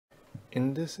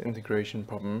In this integration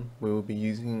problem, we will be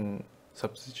using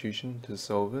substitution to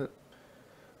solve it.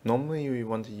 Normally we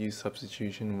want to use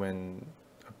substitution when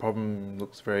a problem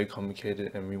looks very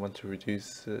complicated and we want to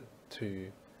reduce it to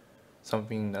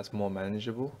something that's more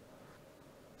manageable.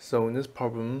 So in this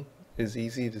problem, it's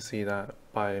easy to see that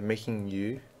by making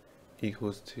u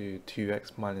equals to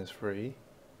 2x minus 3,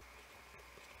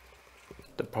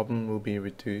 the problem will be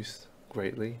reduced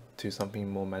greatly to something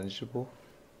more manageable.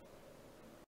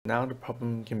 Now the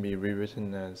problem can be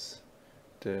rewritten as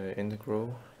the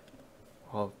integral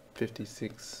of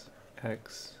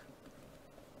 56x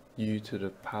u to the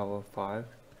power 5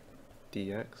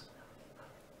 dx.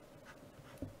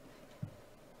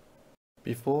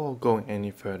 Before going any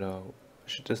further, I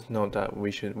should just note that we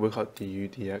should work out du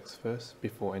dx first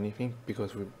before anything,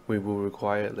 because we will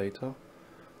require it later.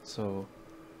 So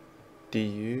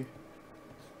du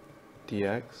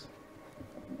dx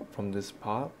from this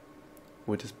part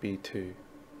would just be 2.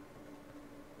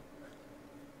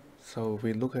 So if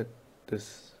we look at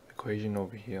this equation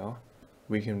over here,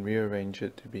 we can rearrange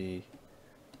it to be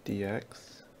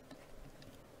dx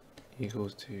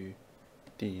equals to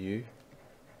du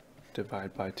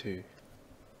divided by 2.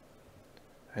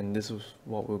 And this is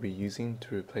what we'll be using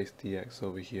to replace dx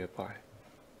over here by.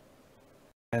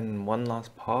 And one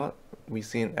last part, we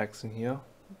see an x in here,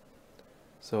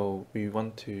 so we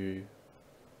want to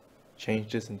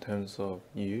change this in terms of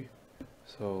u,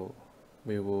 so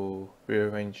we will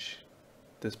rearrange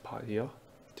this part here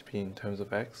to be in terms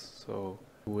of x. So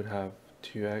we would have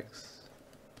 2x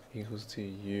equals to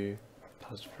u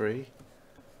plus 3,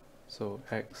 so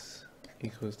x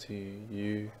equals to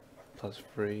u plus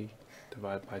 3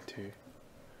 divided by 2.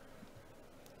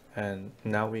 And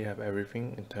now we have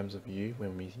everything in terms of u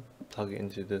when we plug it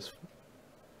into this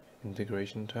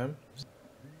integration term.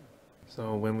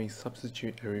 So when we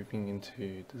substitute everything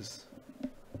into this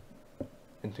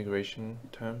integration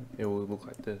term, it will look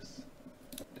like this.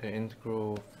 The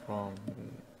integral from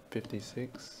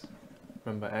 56,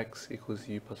 remember x equals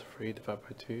u plus 3 divided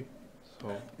by 2,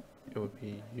 so it would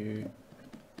be u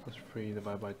plus 3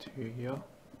 divided by 2 here.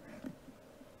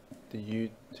 The u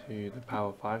to the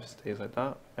power 5 stays like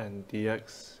that, and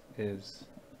dx is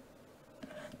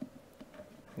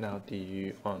now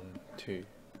du on 2.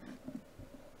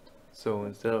 So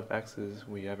instead of x's,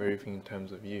 we have everything in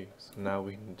terms of u. So now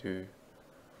we can do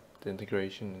the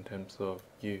integration in terms of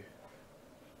u.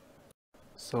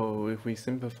 So if we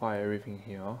simplify everything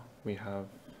here, we have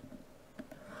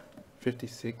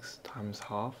 56 times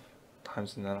half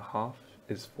times another half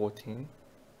is 14.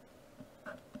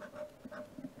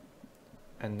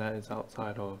 And that is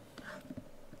outside of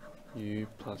u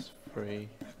plus 3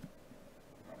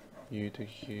 u to the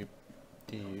cube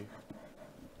du.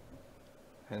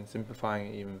 And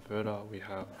simplifying it even further, we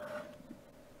have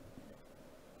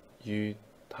u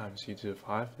times u to the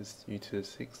 5 is u to the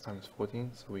 6 times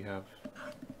 14, so we have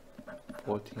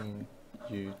 14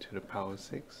 u to the power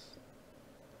 6.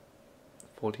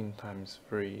 14 times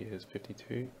 3 is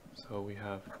 52, so we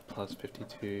have plus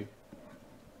 52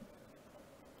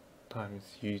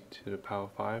 times u to the power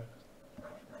 5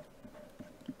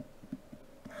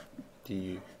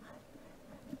 du.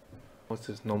 What's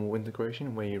this normal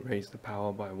integration where you raise the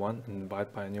power by 1 and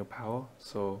divide by a new power?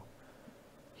 So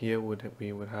here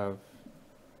we would have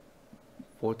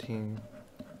 14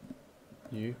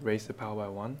 u raised the power by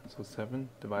 1, so 7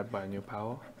 divided by a new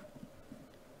power,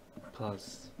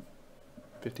 plus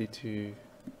 52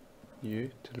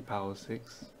 u to the power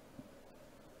 6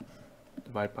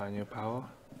 divided by a new power,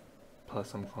 plus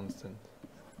some constant.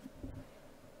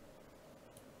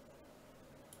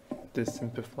 This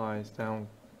simplifies down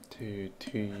to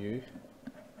 2u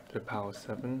to the power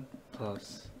 7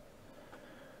 plus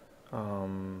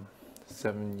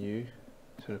 7u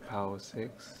to the power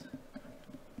 6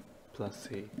 plus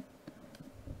c.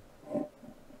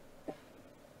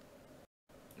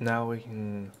 Now we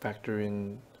can factor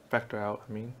out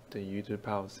the u to the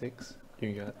power 6.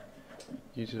 You get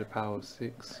u to the power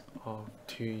 6 of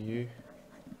 2u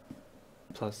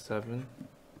plus 7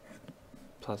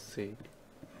 plus c.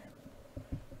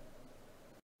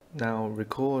 Now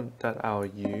record that our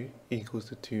u equals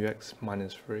to 2x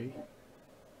minus 3,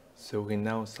 so we can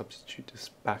now substitute this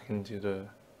back into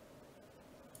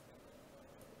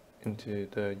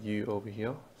the u over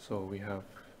here. So we have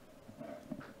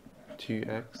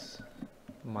 2x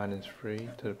minus 3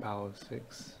 to the power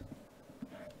 6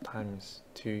 times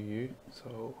 2u,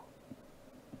 so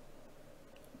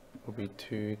it will be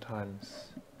 2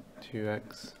 times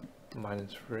 2x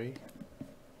minus 3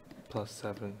 plus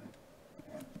 7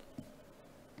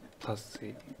 plus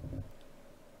c.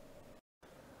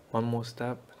 One more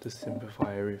step to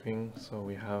simplify everything, so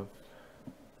we have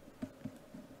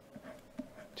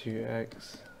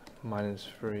 2x minus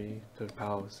 3 to the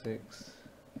power of 6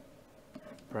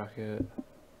 bracket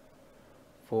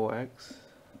 4x.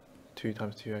 2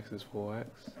 times 2x is 4x.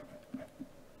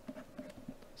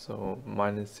 So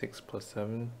minus 6 plus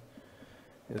 7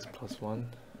 is plus 1.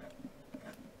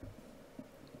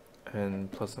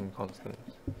 And plus some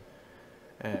constants.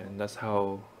 And that's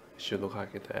how it should look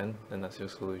like at the end, and that's your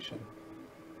solution.